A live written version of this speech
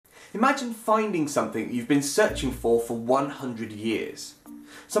Imagine finding something you've been searching for 100 years.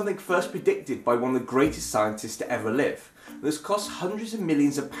 Something first predicted by one of the greatest scientists to ever live, that's cost hundreds of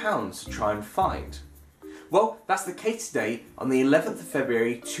millions of pounds to try and find. Well, that's the case today on the 11th of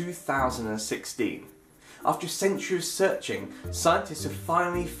February 2016. After a century of searching, scientists have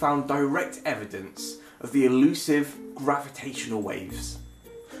finally found direct evidence of the elusive gravitational waves.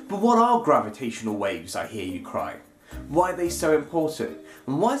 But what are gravitational waves, I hear you cry? Why are they so important?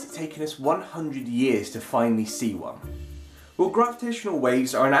 And why has it taken us 100 years to finally see one? Well, gravitational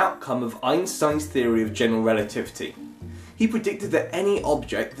waves are an outcome of Einstein's theory of general relativity. He predicted that any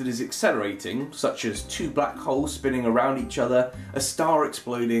object that is accelerating, such as two black holes spinning around each other, a star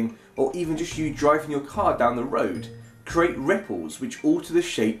exploding, or even just you driving your car down the road, create ripples which alter the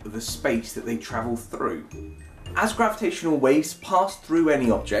shape of the space that they travel through. As gravitational waves pass through any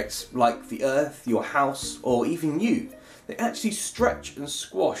objects, like the Earth, your house, or even you, they actually stretch and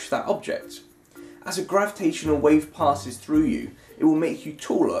squash that object. As a gravitational wave passes through you, it will make you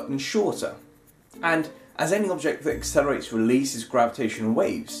taller and shorter. And as any object that accelerates releases gravitational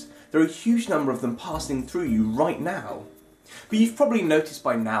waves, there are a huge number of them passing through you right now. But you've probably noticed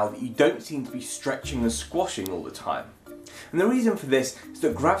by now that you don't seem to be stretching and squashing all the time. And the reason for this is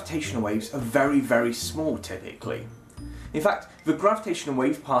that gravitational waves are very, very small typically. In fact, if a gravitational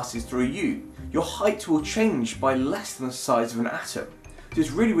wave passes through you, your height will change by less than the size of an atom. So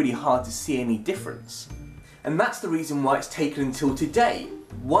it's really, really hard to see any difference. And that's the reason why it's taken until today,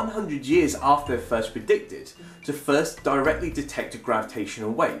 100 years after they're first predicted, to first directly detect a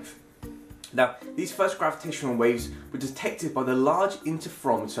gravitational wave. Now, these first gravitational waves were detected by the Large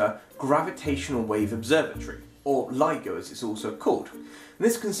Interferometer Gravitational Wave Observatory, or LIGO as it's also called. And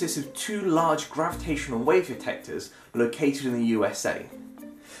this consists of two large gravitational wave detectors located in the USA.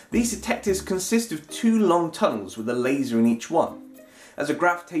 These detectors consist of two long tunnels with a laser in each one. As a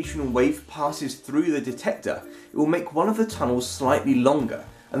gravitational wave passes through the detector, it will make one of the tunnels slightly longer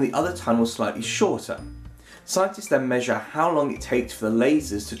and the other tunnel slightly shorter. Scientists then measure how long it takes for the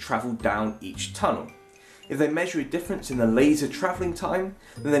lasers to travel down each tunnel. If they measure a difference in the laser travelling time,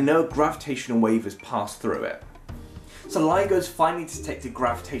 then they know a gravitational wave has passed through it. So LIGO has finally detected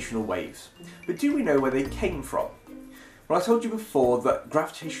gravitational waves, but do we know where they came from? Well, I told you before that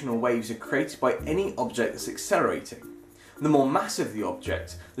gravitational waves are created by any object that's accelerating. The more massive the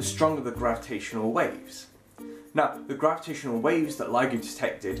object, the stronger the gravitational waves. Now, the gravitational waves that LIGO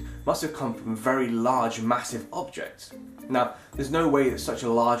detected must have come from a very large, massive object. Now, there's no way that such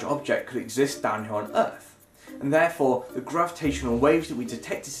a large object could exist down here on Earth, and therefore the gravitational waves that we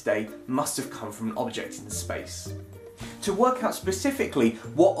detected today must have come from an object in space. To work out specifically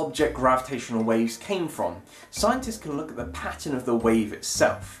what object gravitational waves came from, scientists can look at the pattern of the wave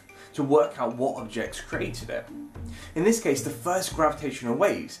itself to work out what objects created it. In this case, the first gravitational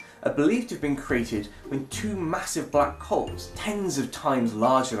waves are believed to have been created when two massive black holes, tens of times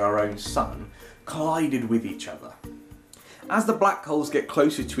larger than our own Sun, collided with each other. As the black holes get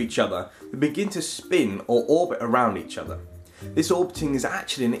closer to each other, they begin to spin or orbit around each other. This orbiting is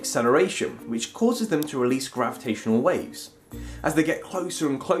actually an acceleration, which causes them to release gravitational waves. As they get closer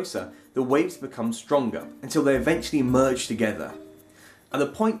and closer, the waves become stronger until they eventually merge together. At the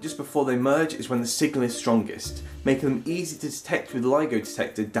point just before they merge is when the signal is strongest, making them easy to detect with LIGO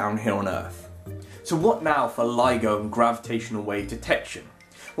detector down here on Earth. So what now for LIGO and gravitational wave detection?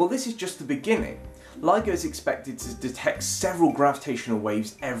 Well, this is just the beginning. LIGO is expected to detect several gravitational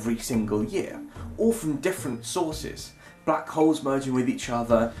waves every single year, all from different sources. Black holes merging with each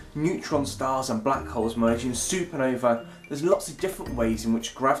other, neutron stars and black holes merging, supernova. There's lots of different ways in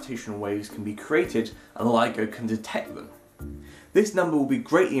which gravitational waves can be created and LIGO can detect them. This number will be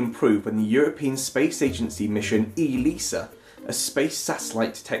greatly improved when the European Space Agency mission ELISA, a space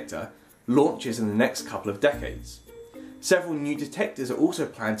satellite detector, launches in the next couple of decades. Several new detectors are also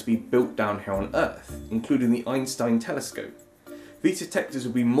planned to be built down here on Earth, including the Einstein Telescope. These detectors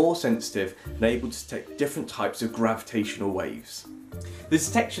will be more sensitive and able to detect different types of gravitational waves. The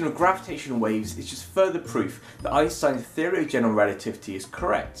detection of gravitational waves is just further proof that Einstein's theory of general relativity is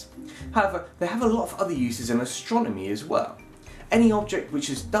correct. However, they have a lot of other uses in astronomy as well. Any object which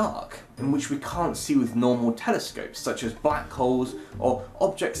is dark and which we can't see with normal telescopes, such as black holes or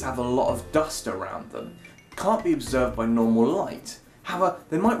objects that have a lot of dust around them, can't be observed by normal light. However,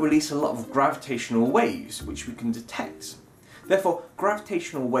 they might release a lot of gravitational waves which we can detect. Therefore,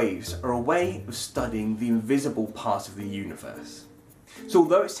 gravitational waves are a way of studying the invisible part of the universe. So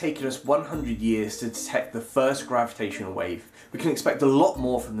although it's taken us 100 years to detect the first gravitational wave, we can expect a lot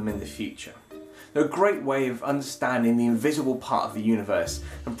more from them in the future. They're a great way of understanding the invisible part of the universe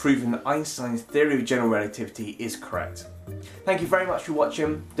and proving that Einstein's theory of general relativity is correct. Thank you very much for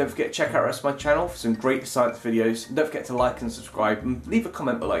watching. Don't forget to check out the rest of my channel for some great science videos. And don't forget to like and subscribe and leave a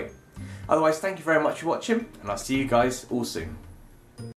comment below. Otherwise, thank you very much for watching, and I'll see you guys all soon.